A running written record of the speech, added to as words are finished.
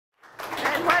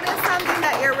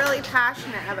really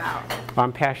passionate about?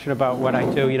 I'm passionate about what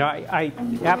I do. You know, I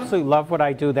absolutely love what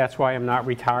I do. That's why I'm not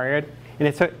retired. And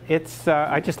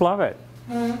I just love it.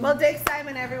 Well, Dick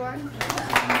Seiman, everyone.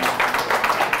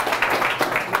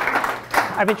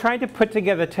 I've been trying to put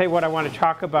together, tell you what I want to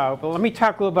talk about, but let me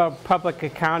talk a little about public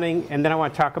accounting, and then I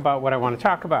want to talk about what I want to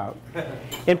talk about.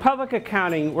 In public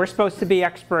accounting, we're supposed to be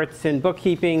experts in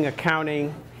bookkeeping,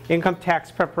 accounting, income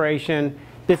tax preparation,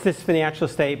 business financial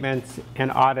statements,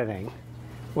 and auditing.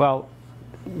 Well,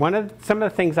 some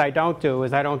of the things I don't do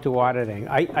is I don't do auditing.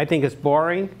 I think it's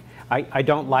boring. I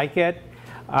don't like it.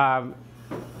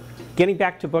 Getting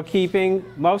back to bookkeeping,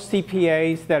 most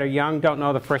CPAs that are young don't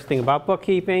know the first thing about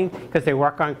bookkeeping because they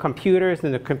work on computers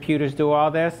and the computers do all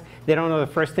this. They don't know the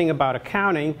first thing about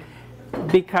accounting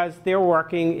because they're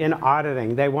working in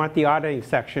auditing. They want the auditing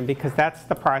section because that's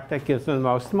the part that gives them the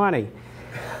most money.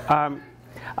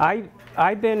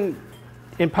 I've been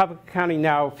in public accounting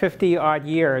now 50-odd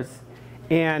years,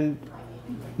 and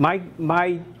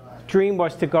my dream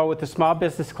was to go with a small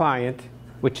business client,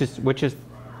 which is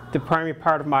the primary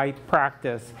part of my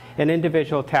practice, and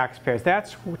individual taxpayers.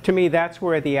 To me, that's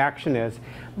where the action is.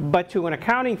 But to an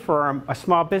accounting firm, a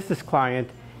small business client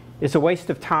is a waste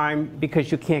of time because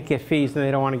you can't get fees and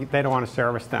they don't want to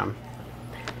service them.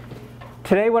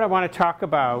 Today, what I want to talk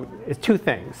about is two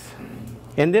things.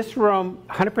 In this room,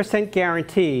 100%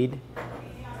 guaranteed,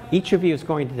 each of you is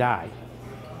going to die.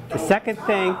 The second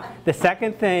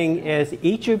thing is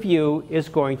each of you is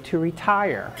going to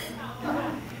retire.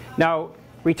 Now,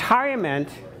 retirement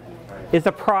is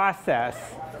a process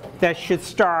that should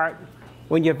start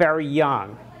when you're very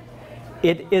young.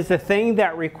 It is a thing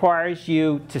that requires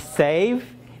you to save.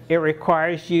 It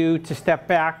requires you to step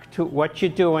back to what you're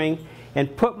doing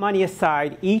and put money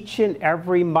aside each and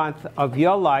every month of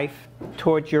your life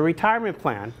towards your retirement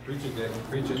plan. Preach it, Dick.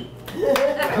 Preach it.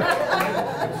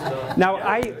 Now,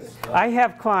 I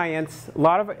have clients, a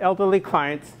lot of elderly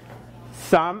clients.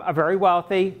 Some are very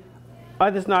wealthy,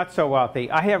 others not so wealthy.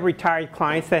 I have retired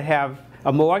clients that have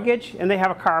a mortgage and they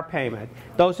have a car payment.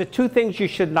 Those are two things you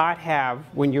should not have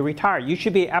when you retire. You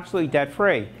should be absolutely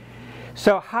debt-free.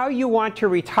 So how you want to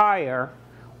retire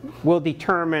will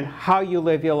determine how you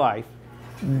live your life.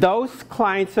 Those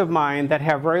clients of mine that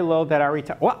have very little that are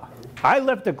retired, well, I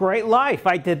lived a great life.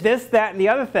 I did this, that, and the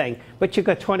other thing. But you've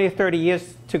got 20 or 30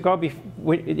 years to go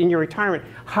in your retirement.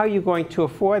 How are you going to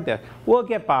afford this? We'll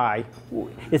get by.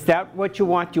 Is that what you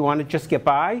want? Do you want to just get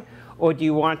by? Or do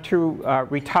you want to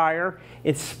retire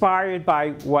inspired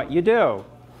by what you do?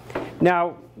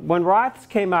 Now, when Roths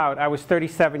came out, I was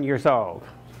 37 years old.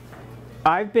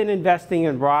 I've been investing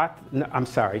in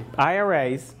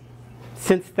IRAs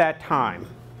since that time.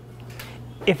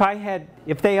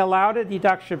 If they allowed a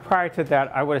deduction prior to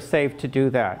that, I would have saved to do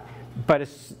that. But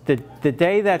it's the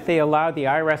day that the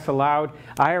IRS allowed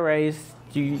IRAs,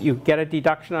 you get a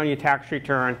deduction on your tax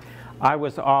return, I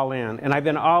was all in. And I've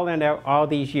been all in all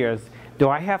these years. Do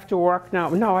I have to work now?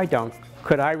 No, I don't.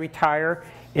 Could I retire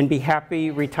and be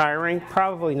happy retiring?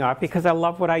 Probably not, because I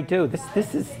love what I do.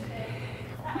 This is,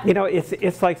 you know,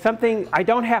 it's like something, I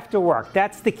don't have to work.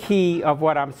 That's the key of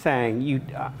what I'm saying.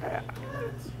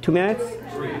 2 minutes?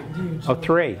 3. Oh,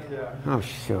 3. Yeah. Oh,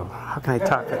 sure. How can I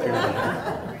talk for 3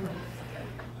 minutes?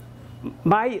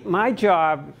 My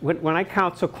job, when I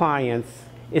counsel clients,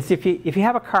 is if you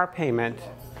have a car payment,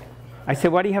 I say,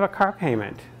 why do you have a car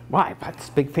payment? Why? But it's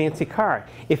a big fancy car.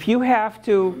 If you have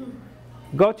to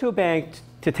go to a bank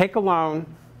to take a loan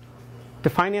to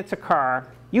finance a car,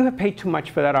 you have paid too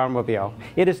much for that automobile.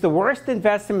 It is the worst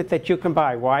investment that you can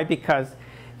buy. Why? Because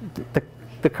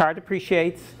the car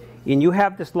depreciates, and you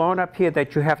have this loan up here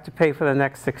that you have to pay for the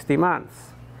next 60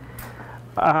 months.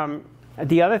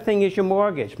 The other thing is your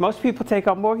mortgage. Most people take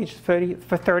out mortgage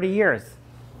for 30 years.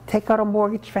 Take out a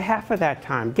mortgage for half of that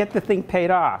time. Get the thing paid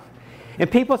off. And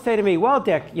people say to me, well,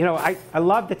 Dick, you know, I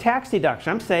love the tax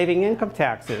deduction. I'm saving income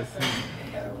taxes.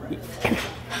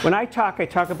 When I talk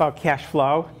about cash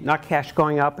flow, not cash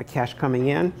going out, but cash coming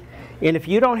in. And if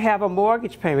you don't have a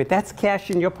mortgage payment, that's cash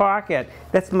in your pocket.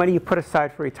 That's money you put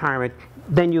aside for retirement.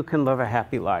 Then you can live a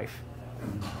happy life.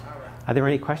 Are there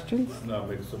any questions? No, it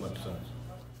makes so much sense.